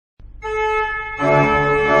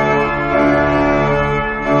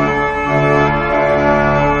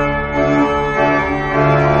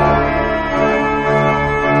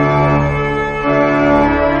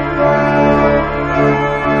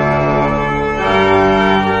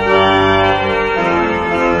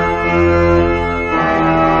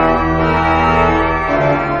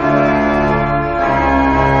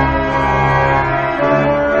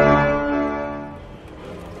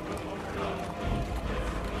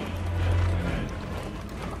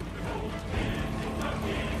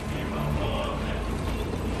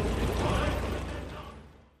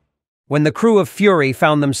When the crew of Fury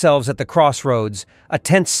found themselves at the crossroads, a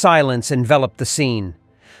tense silence enveloped the scene.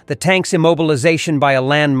 The tank's immobilization by a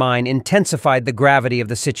landmine intensified the gravity of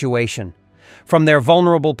the situation. From their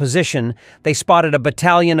vulnerable position, they spotted a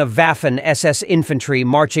battalion of Waffen SS infantry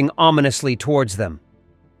marching ominously towards them.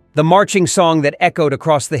 The marching song that echoed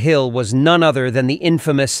across the hill was none other than the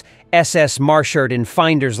infamous SS Marschiert in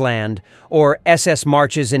Finder's Land, or SS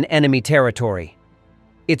marches in enemy territory.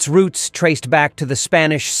 Its roots traced back to the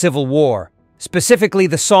Spanish Civil War, specifically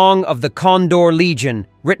the Song of the Condor Legion,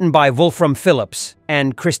 written by Wolfram Philipps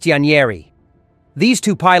and Christianieri. These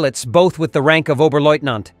two pilots, both with the rank of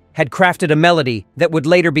Oberleutnant, had crafted a melody that would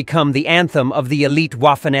later become the anthem of the elite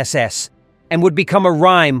Waffen SS, and would become a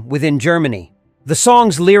rhyme within Germany. The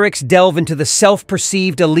song's lyrics delve into the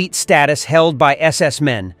self-perceived elite status held by SS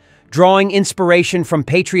men, drawing inspiration from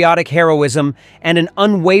patriotic heroism and an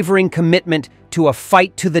unwavering commitment to a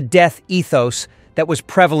fight-to-the-death ethos that was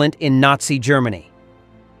prevalent in Nazi Germany.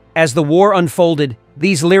 As the war unfolded,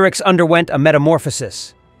 these lyrics underwent a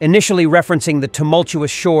metamorphosis, initially referencing the tumultuous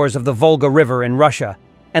shores of the Volga River in Russia,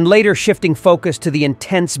 and later shifting focus to the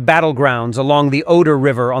intense battlegrounds along the Oder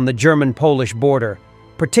River on the German-Polish border,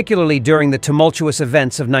 particularly during the tumultuous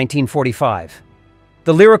events of 1945.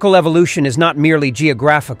 The lyrical evolution is not merely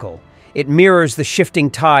geographical, it mirrors the shifting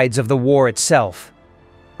tides of the war itself.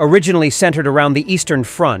 Originally centered around the Eastern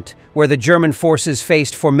Front, where the German forces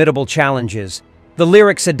faced formidable challenges, the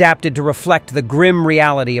lyrics adapted to reflect the grim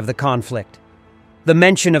reality of the conflict. The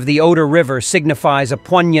mention of the Oder River signifies a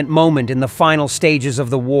poignant moment in the final stages of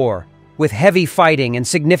the war, with heavy fighting and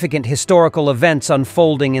significant historical events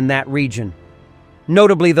unfolding in that region.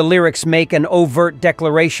 Notably, the lyrics make an overt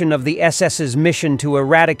declaration of the SS's mission to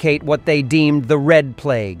eradicate what they deemed the Red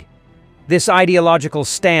Plague. This ideological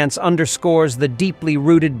stance underscores the deeply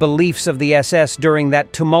rooted beliefs of the SS during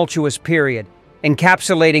that tumultuous period,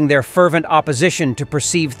 encapsulating their fervent opposition to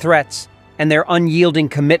perceived threats and their unyielding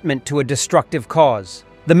commitment to a destructive cause.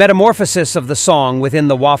 The metamorphosis of the song within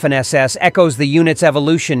the Waffen SS echoes the unit's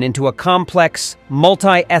evolution into a complex,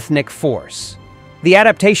 multi-ethnic force. The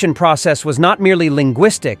adaptation process was not merely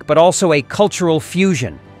linguistic, but also a cultural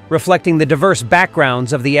fusion, reflecting the diverse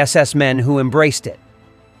backgrounds of the SS men who embraced it.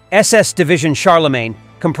 SS Division Charlemagne,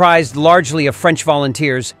 comprised largely of French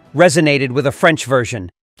volunteers, resonated with a French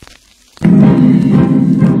version.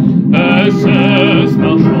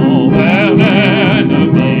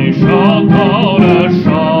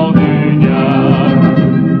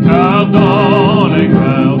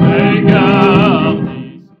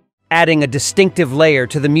 Adding a distinctive layer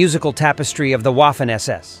to the musical tapestry of the Waffen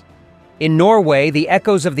SS. In Norway, the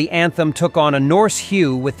echoes of the anthem took on a Norse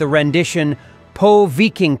hue with the rendition På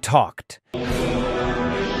Vikingtokt.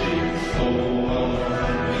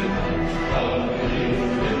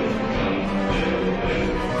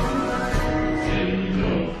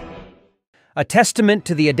 A testament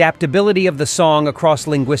to the adaptability of the song across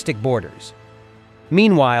linguistic borders.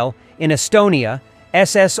 Meanwhile, in Estonia,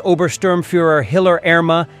 SS Obersturmführer Hiller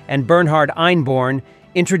Erma and Bernhard Einborn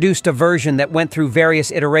introduced a version that went through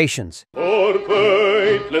various iterations.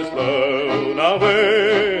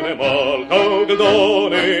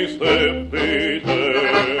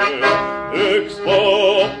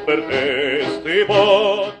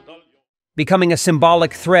 Becoming a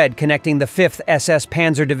symbolic thread connecting the 5th SS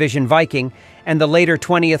Panzer Division Viking and the later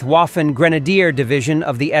 20th Waffen Grenadier Division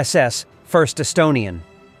of the SS, 1st Estonian.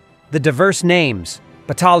 The diverse names,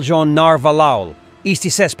 Bataljon Narva-Laul,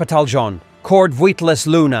 Istises Bataljon, Kord Vuitles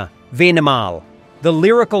Luna, Venemaal. The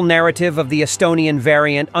lyrical narrative of the Estonian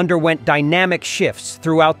variant underwent dynamic shifts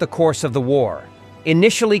throughout the course of the war.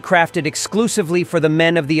 Initially crafted exclusively for the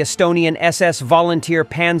men of the Estonian SS Volunteer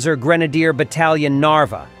Panzer Grenadier Battalion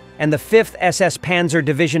Narva and the 5th SS Panzer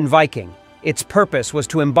Division Viking, its purpose was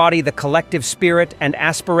to embody the collective spirit and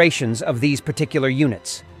aspirations of these particular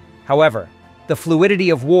units. However, the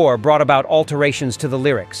fluidity of war brought about alterations to the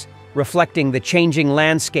lyrics, reflecting the changing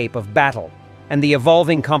landscape of battle and the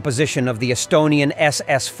evolving composition of the Estonian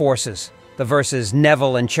SS forces. The verses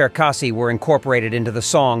Neville and Cherkasy were incorporated into the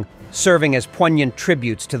song, serving as poignant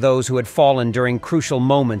tributes to those who had fallen during crucial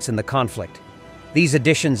moments in the conflict. These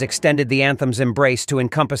additions extended the anthem's embrace to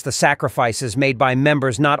encompass the sacrifices made by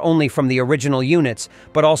members not only from the original units,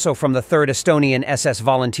 but also from the 3rd Estonian SS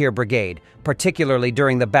Volunteer Brigade, particularly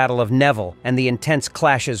during the Battle of Neville and the intense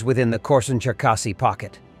clashes within the Korsun-Cherkasy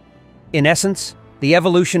pocket. In essence, the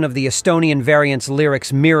evolution of the Estonian variant's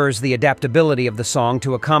lyrics mirrors the adaptability of the song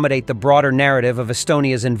to accommodate the broader narrative of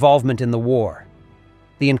Estonia's involvement in the war.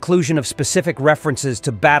 The inclusion of specific references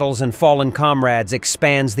to battles and fallen comrades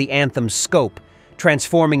expands the anthem's scope,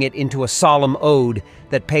 transforming it into a solemn ode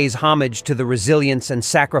that pays homage to the resilience and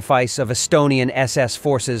sacrifice of Estonian SS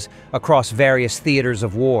forces across various theaters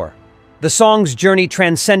of war. The song's journey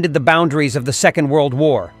transcended the boundaries of the Second World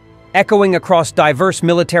War, echoing across diverse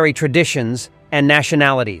military traditions and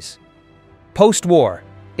nationalities. Post-war,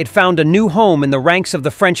 it found a new home in the ranks of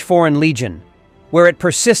the French Foreign Legion, where it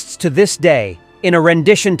persists to this day in a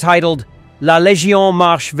rendition titled La Légion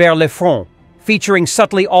marche vers le front, featuring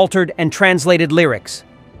subtly altered and translated lyrics.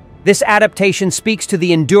 This adaptation speaks to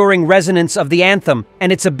the enduring resonance of the anthem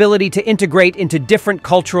and its ability to integrate into different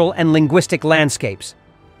cultural and linguistic landscapes.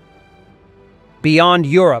 Beyond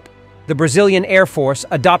Europe, the Brazilian Air Force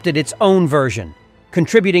adopted its own version,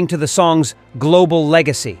 contributing to the song's global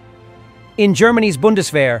legacy. In Germany's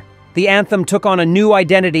Bundeswehr, the anthem took on a new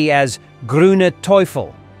identity as Grüne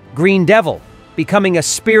Teufel, Green Devil, becoming a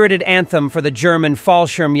spirited anthem for the German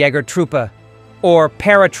Fallschirmjägertruppe, or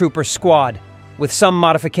paratrooper squad, with some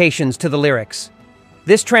modifications to the lyrics.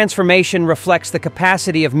 This transformation reflects the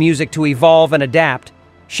capacity of music to evolve and adapt,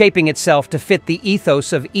 shaping itself to fit the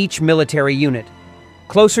ethos of each military unit.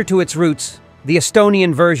 Closer to its roots, the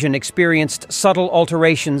Estonian version experienced subtle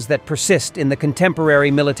alterations that persist in the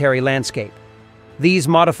contemporary military landscape. These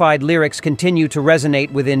modified lyrics continue to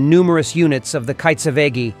resonate within numerous units of the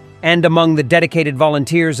Kaitsevägi and among the dedicated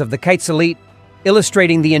volunteers of the Teufelslied,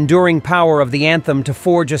 illustrating the enduring power of the anthem to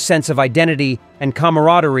forge a sense of identity and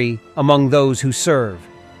camaraderie among those who serve.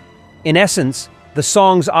 In essence, the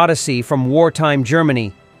song's odyssey from wartime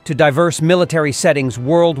Germany to diverse military settings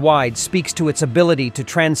worldwide speaks to its ability to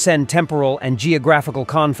transcend temporal and geographical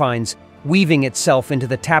confines, weaving itself into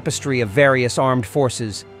the tapestry of various armed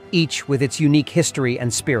forces, each with its unique history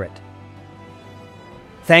and spirit.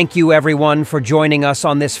 Thank you, everyone, for joining us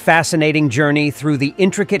on this fascinating journey through the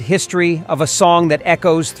intricate history of a song that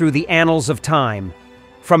echoes through the annals of time.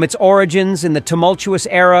 From its origins in the tumultuous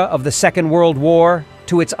era of the Second World War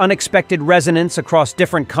to its unexpected resonance across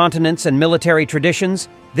different continents and military traditions,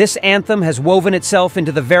 this anthem has woven itself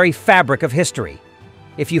into the very fabric of history.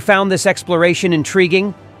 If you found this exploration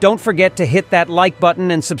intriguing, don't forget to hit that like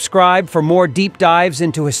button and subscribe for more deep dives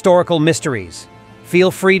into historical mysteries.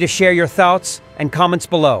 Feel free to share your thoughts and comments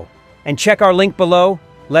below. And check our link below.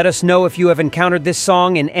 Let us know if you have encountered this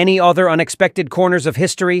song in any other unexpected corners of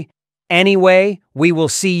history. Anyway, we will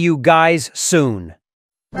see you guys soon.